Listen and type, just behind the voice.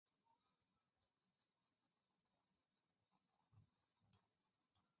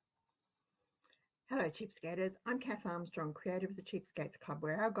Hello, Cheapskaters. I'm Kath Armstrong, creator of the Cheapskates Club,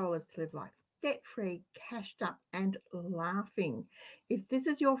 where our goal is to live life debt-free, cashed up, and laughing. If this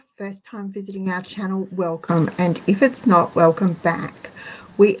is your first time visiting our channel, welcome. And if it's not, welcome back.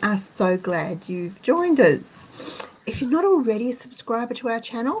 We are so glad you've joined us. If you're not already a subscriber to our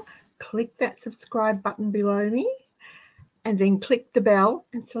channel, click that subscribe button below me and then click the bell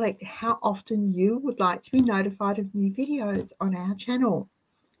and select how often you would like to be notified of new videos on our channel.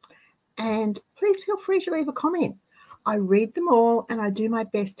 And please feel free to leave a comment. I read them all and I do my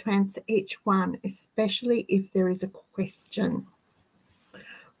best to answer each one, especially if there is a question.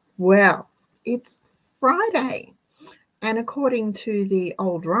 Well, it's Friday, and according to the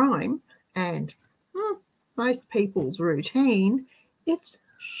old rhyme and most people's routine, it's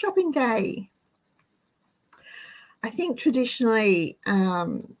shopping day. I think traditionally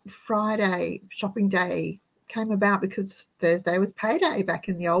Friday shopping day came about because Thursday was payday back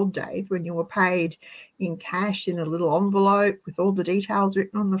in the old days when you were paid in cash in a little envelope with all the details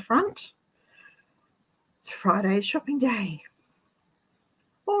written on the front. It's Friday's shopping day.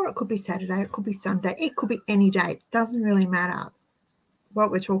 Or it could be Saturday, it could be Sunday, it could be any day. It doesn't really matter. What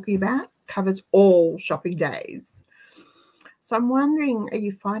we're talking about covers all shopping days. So I'm wondering, are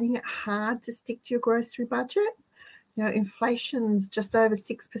you finding it hard to stick to your grocery budget? You know, inflation's just over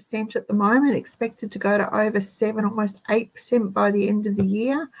 6% at the moment, expected to go to over 7, almost 8% by the end of the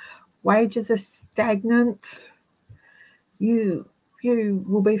year. Wages are stagnant. You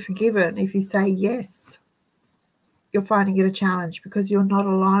will be forgiven if you say yes. You're finding it a challenge because you're not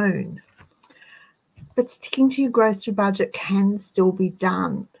alone. But sticking to your grocery budget can still be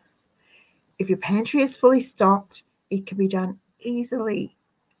done. If your pantry is fully stocked, it can be done easily,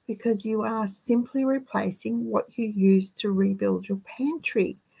 because you are simply replacing what you use to rebuild your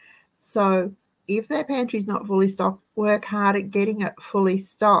pantry. So if that pantry is not fully stocked, work hard at getting it fully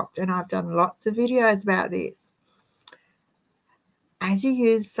stocked. And I've done lots of videos about this. As you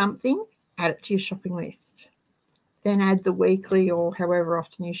use something, add it to your shopping list. Then add the weekly or however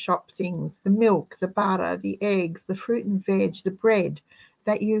often you shop things, the milk, the butter, the eggs, the fruit and veg, the bread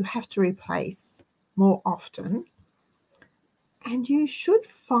that you have to replace more often. And you should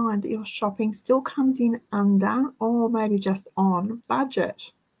find that your shopping still comes in under or maybe just on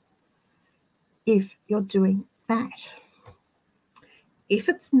budget if you're doing that. If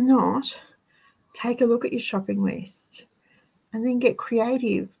it's not, take a look at your shopping list and then get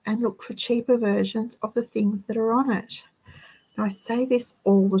creative and look for cheaper versions of the things that are on it. Now, I say this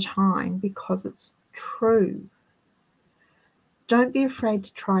all the time because it's true. Don't be afraid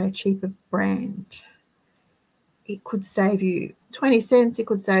to try a cheaper brand. It could save you 20 cents, it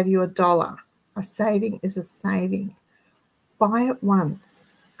could save you $1. A saving is a saving. Buy it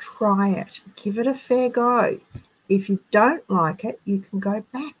once, try it, give it a fair go. If you don't like it, you can go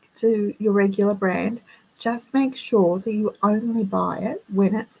back to your regular brand. Just make sure that you only buy it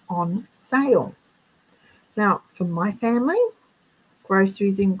when it's on sale. Now, for my family,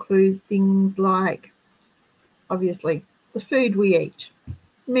 groceries include things like, obviously, the food we eat,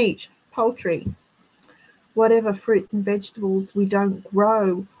 meat, poultry, whatever fruits and vegetables we don't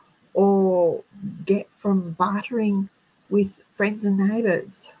grow or get from bartering with friends and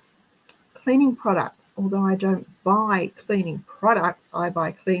neighbours. Cleaning products, although I don't buy cleaning products, I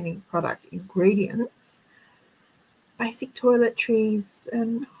buy cleaning product ingredients. Basic toiletries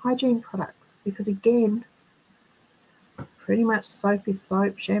and hygiene products, because again, pretty much soap is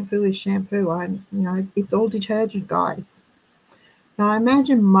soap, shampoo is shampoo. It's all detergent, guys. Now, I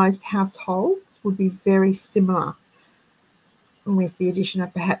imagine most households would be very similar, with the addition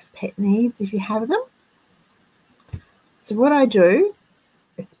of perhaps pet needs if you have them. So what I do,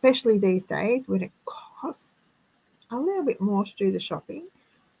 especially these days when it costs a little bit more to do the shopping,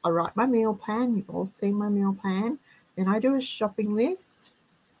 I write my meal plan. You've all seen my meal plan. Then I do a shopping list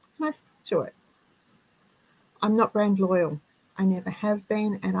and I stick to it. I'm not brand loyal. I never have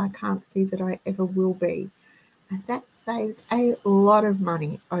been, and I can't see that I ever will be. And that saves a lot of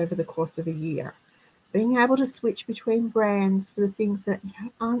money over the course of a year. Being able to switch between brands for the things that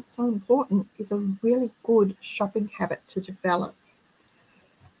aren't so important is a really good shopping habit to develop.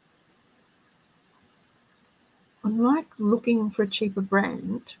 Unlike looking for a cheaper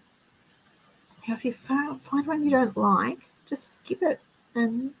brand, if you find one you don't like, just skip it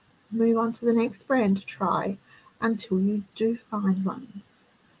and move on to the next brand to try until you do find one.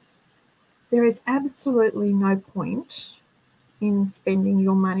 There is absolutely no point in spending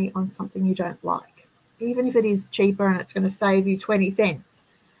your money on something you don't like. Even if it is cheaper and it's going to save you 20 cents,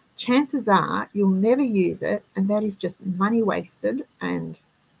 chances are you'll never use it, and that is just money wasted and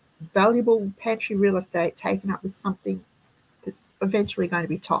valuable pantry real estate taken up with something that's eventually going to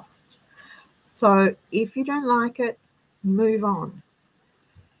be tossed. So if you don't like it, move on.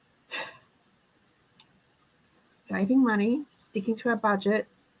 Saving money, sticking to our budget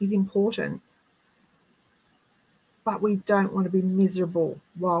is important, but we don't want to be miserable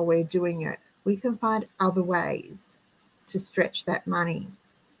while we're doing it. We can find other ways to stretch that money.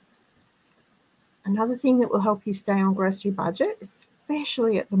 Another thing that will help you stay on grocery budget,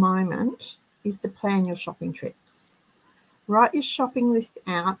 especially at the moment, is to plan your shopping trips. Write your shopping list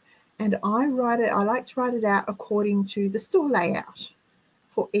out, and I like to write it out according to the store layout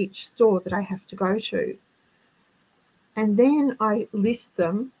for each store that I have to go to. And then I list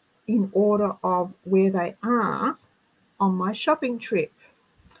them in order of where they are on my shopping trip.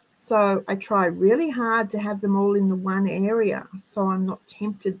 So I try really hard to have them all in the one area, so I'm not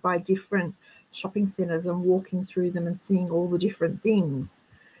tempted by different shopping centres and walking through them and seeing all the different things,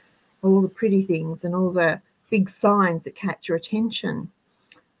 all the pretty things and all the big signs that catch your attention.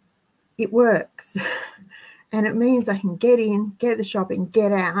 It works. And it means I can get in, get the shopping,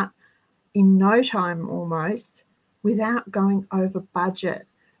 get out in no time almost without going over budget.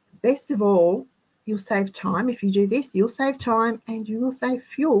 Best of all, you'll save time. If you do this, you'll save time and you will save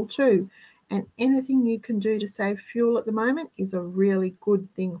fuel too. And anything you can do to save fuel at the moment is a really good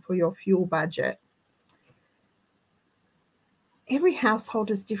thing for your fuel budget. Every household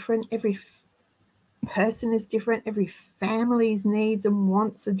is different. Every person is different. Every family's needs and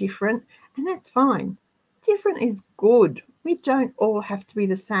wants are different. And that's fine. Different is good. We don't all have to be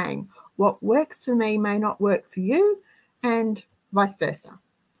the same. What works for me may not work for you, and vice versa.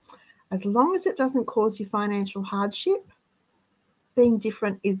 As long as it doesn't cause you financial hardship, being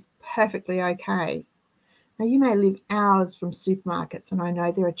different is perfectly okay. Now, you may live hours from supermarkets, and I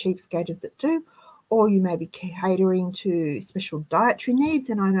know there are cheapskates that do, or you may be catering to special dietary needs,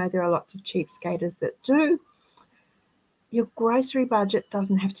 and I know there are lots of cheapskates that do. Your grocery budget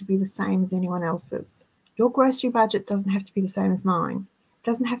doesn't have to be the same as anyone else's. Your grocery budget doesn't have to be the same as mine. It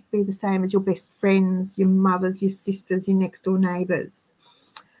doesn't have to be the same as your best friends, your mothers, your sisters, your next door neighbours.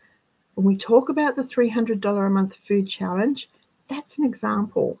 When we talk about the $300 a month food challenge, that's an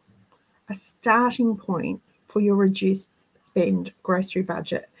example, a starting point for your reduced spend grocery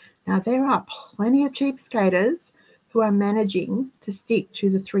budget. Now, there are plenty of cheapskaters who are managing to stick to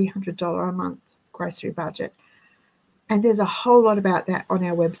the $300 a month grocery budget. And there's a whole lot about that on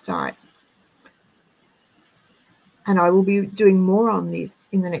our website. And I will be doing more on this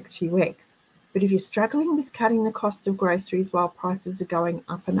in the next few weeks. But if you're struggling with cutting the cost of groceries while prices are going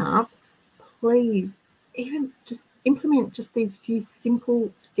up and up, please even just implement just these few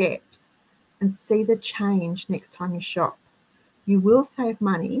simple steps and see the change next time you shop. You will save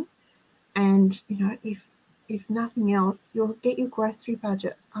money, and if nothing else, you'll get your grocery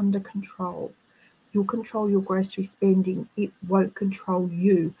budget under control. You'll control your grocery spending. It won't control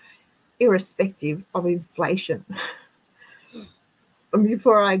you, irrespective of inflation. And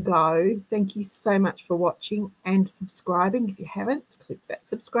before I go, thank you so much for watching and subscribing. If you haven't, click that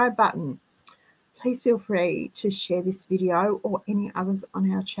subscribe button. Please feel free to share this video or any others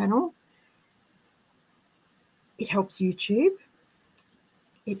on our channel. It helps YouTube.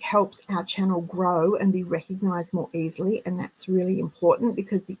 It helps our channel grow and be recognized more easily, and that's really important,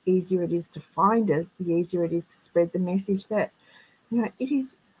 because the easier it is to find us, the easier it is to spread the message that, it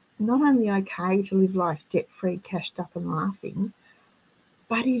is not only okay to live life debt-free, cashed up and laughing,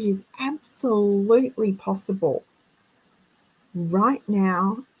 but it is absolutely possible right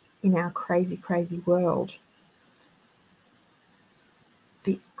now in our crazy, crazy world.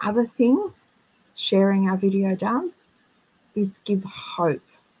 The other thing sharing our video does is give hope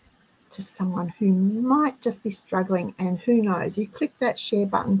to someone who might just be struggling, and who knows, you click that share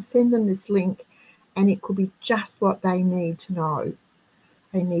button, send them this link, and it could be just what they need to know.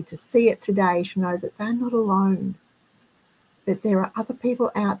 They need to see it today to know that they're not alone, that there are other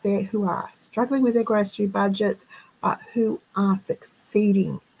people out there who are struggling with their grocery budgets, but who are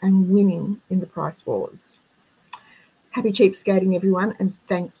succeeding and winning in the price wars. Happy cheapskating, everyone, and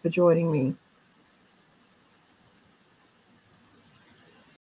thanks for joining me.